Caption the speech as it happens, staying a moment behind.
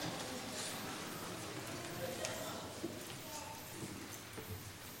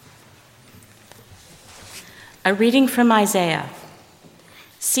A reading from Isaiah.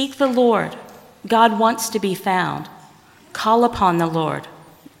 Seek the Lord. God wants to be found. Call upon the Lord.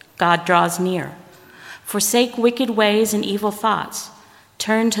 God draws near. Forsake wicked ways and evil thoughts.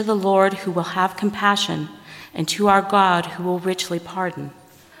 Turn to the Lord who will have compassion, and to our God who will richly pardon.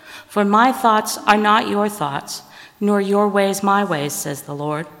 For my thoughts are not your thoughts, nor your ways my ways, says the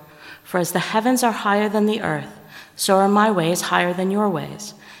Lord. For as the heavens are higher than the earth, so are my ways higher than your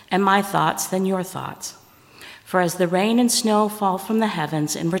ways, and my thoughts than your thoughts. For as the rain and snow fall from the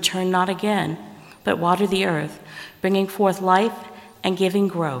heavens and return not again, but water the earth, bringing forth life and giving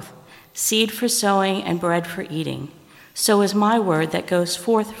growth, seed for sowing and bread for eating, so is my word that goes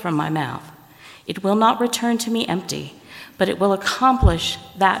forth from my mouth. It will not return to me empty, but it will accomplish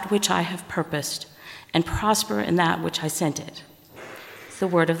that which I have purposed, and prosper in that which I sent it. The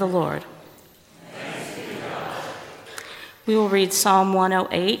word of the Lord. Thanks be to God. We will read Psalm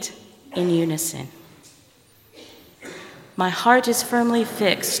 108 in unison. My heart is firmly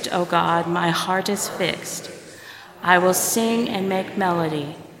fixed, O God, my heart is fixed. I will sing and make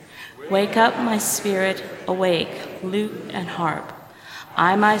melody. Wake up my spirit, awake, lute and harp.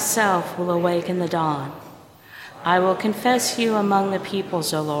 I myself will awake in the dawn. I will confess you among the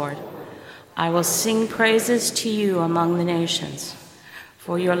peoples, O Lord. I will sing praises to you among the nations.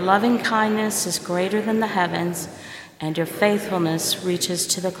 For your loving kindness is greater than the heavens, and your faithfulness reaches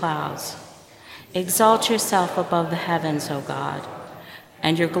to the clouds. Exalt yourself above the heavens, O God,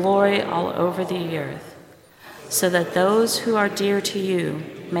 and your glory all over the earth, so that those who are dear to you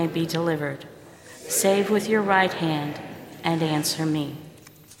may be delivered. Save with your right hand and answer me.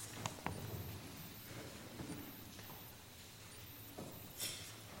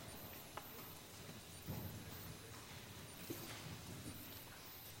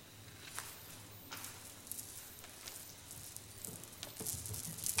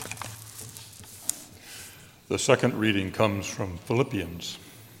 The second reading comes from Philippians.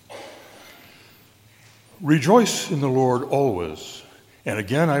 Rejoice in the Lord always, and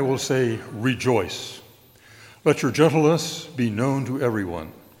again I will say, rejoice. Let your gentleness be known to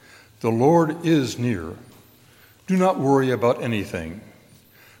everyone. The Lord is near. Do not worry about anything,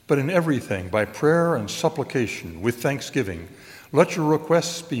 but in everything, by prayer and supplication, with thanksgiving, let your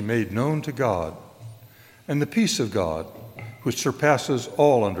requests be made known to God. And the peace of God, which surpasses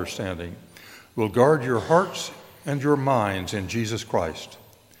all understanding, will guard your hearts and your minds in Jesus Christ.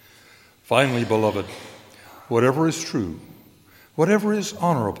 Finally, beloved, whatever is true, whatever is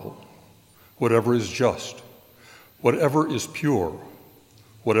honorable, whatever is just, whatever is pure,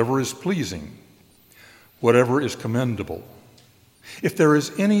 whatever is pleasing, whatever is commendable, if there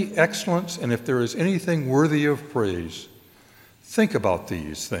is any excellence and if there is anything worthy of praise, think about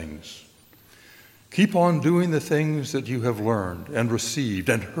these things. Keep on doing the things that you have learned and received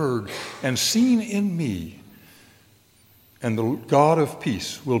and heard and seen in me, and the God of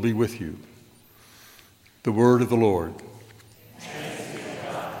peace will be with you. The word of the Lord. Thanks be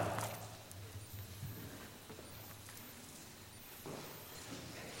to God.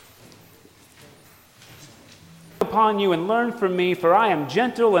 Upon you and learn from me, for I am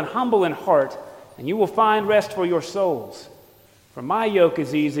gentle and humble in heart, and you will find rest for your souls. For my yoke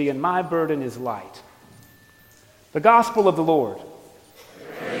is easy and my burden is light. The gospel of the Lord.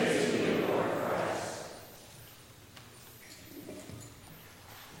 Praise to you, Lord Christ.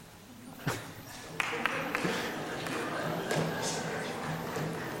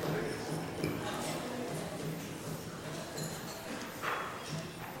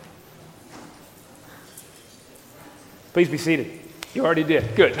 Please be seated. You already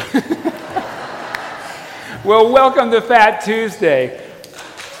did. Good. Well, welcome to Fat Tuesday.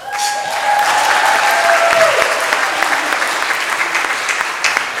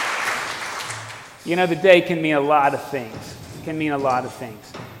 You know, the day can mean a lot of things.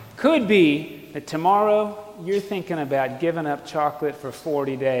 Could be that tomorrow you're thinking about giving up chocolate for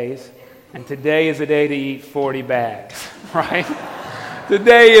 40 days, and today is a day to eat 40 bags, right?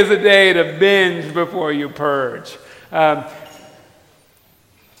 Today is a day to binge before you purge. Let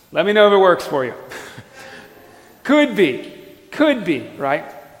me know if it works for you. Could be, right?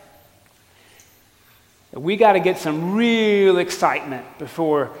 We got to get some real excitement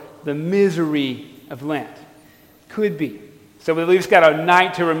before the misery of Lent. Could be. So we at least got a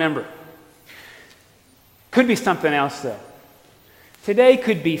night to remember. Could be something else, though. Today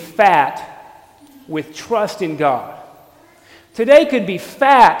could be fat with trust in God. Today could be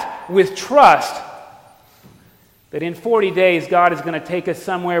fat with trust that in 40 days, God is going to take us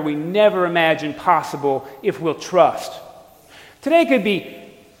somewhere we never imagined possible if we'll trust. Today could be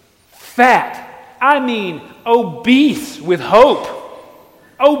fat, I mean obese with hope.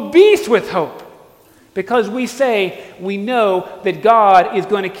 Obese with hope. because we say we know that God is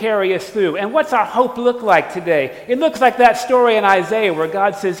going to carry us through. And what's our hope look like today? It looks like that story in Isaiah where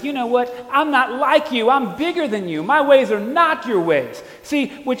God says, you know what? I'm not like you. I'm bigger than you. My ways are not your ways. See,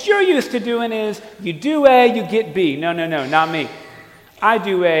 what you're used to doing is you do A, you get B. No, not me. I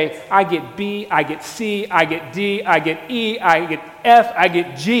do A, I get B, I get C, I get D, I get E, I get F, I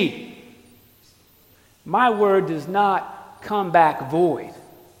get G. My word does not come back void.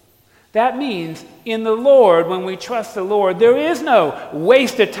 That means in the Lord, when we trust the Lord, there is no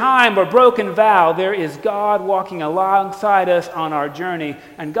waste of time or broken vow. There is God walking alongside us on our journey,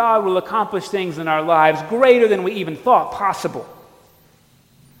 and God will accomplish things in our lives greater than we even thought possible.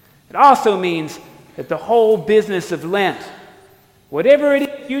 It also means that the whole business of Lent, whatever it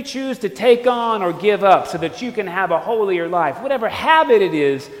is you choose to take on or give up so that you can have a holier life, whatever habit it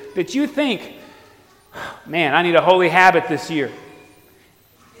is that you think, man, I need a holy habit this year.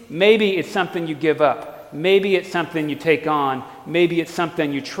 Maybe it's something you give up. Maybe it's something you take on. Maybe it's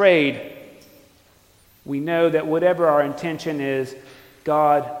something you trade. We know that whatever our intention is,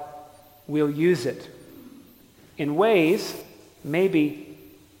 God will use it in ways maybe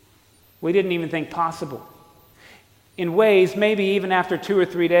we didn't even think possible. In ways maybe even after 2 or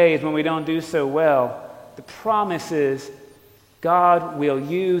 3 days when we don't do so well, the promise is God will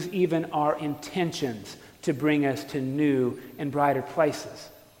use even our intentions to bring us to new and brighter places.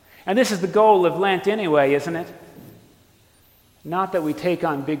 And this is the goal of Lent anyway, isn't it? Not that we take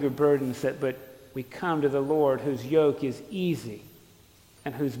on bigger burdens, but we come to the Lord whose yoke is easy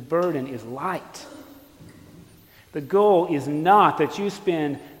and whose burden is light. The goal is not that you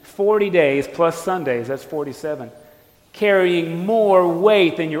spend 40 days plus Sundays, that's 47, carrying more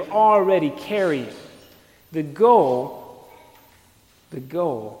weight than you're already carrying. The goal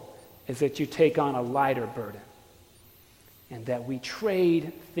is that you take on a lighter burden, and that we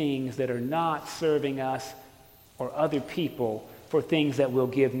trade things that are not serving us or other people for things that will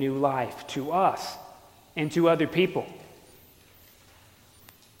give new life to us and to other people.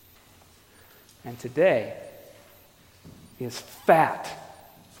 And today is fat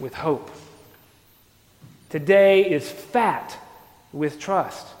with hope. Today is fat with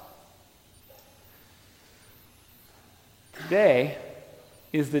trust. Today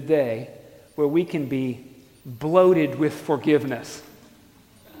is the day where we can be bloated with forgiveness,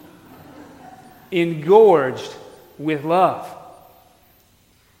 engorged with love,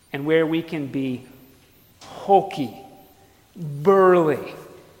 and where we can be hulky, burly,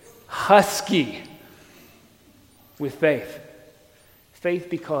 husky with faith. Faith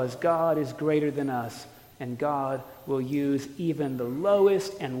because God is greater than us, and God will use even the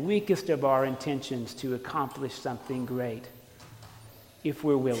lowest and weakest of our intentions to accomplish something great if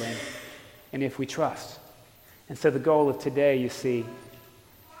we're willing and if we trust. And so the goal of today, you see,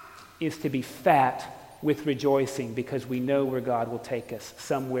 is to be fat with rejoicing because we know where God will take us,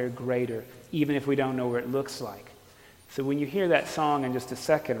 somewhere greater, even if we don't know where it looks like. So when you hear that song in just a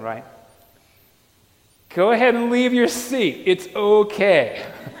second, right, go ahead and leave your seat. It's okay.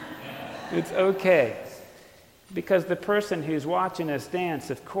 It's okay. Because the person who's watching us dance,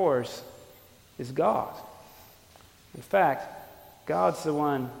 of course, is God. In fact, God's the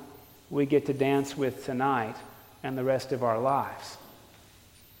one we get to dance with tonight and the rest of our lives.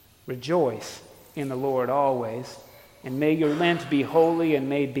 Rejoice in the Lord always, and may your Lent be holy, and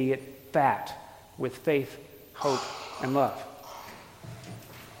may be it fat with faith, hope, and love.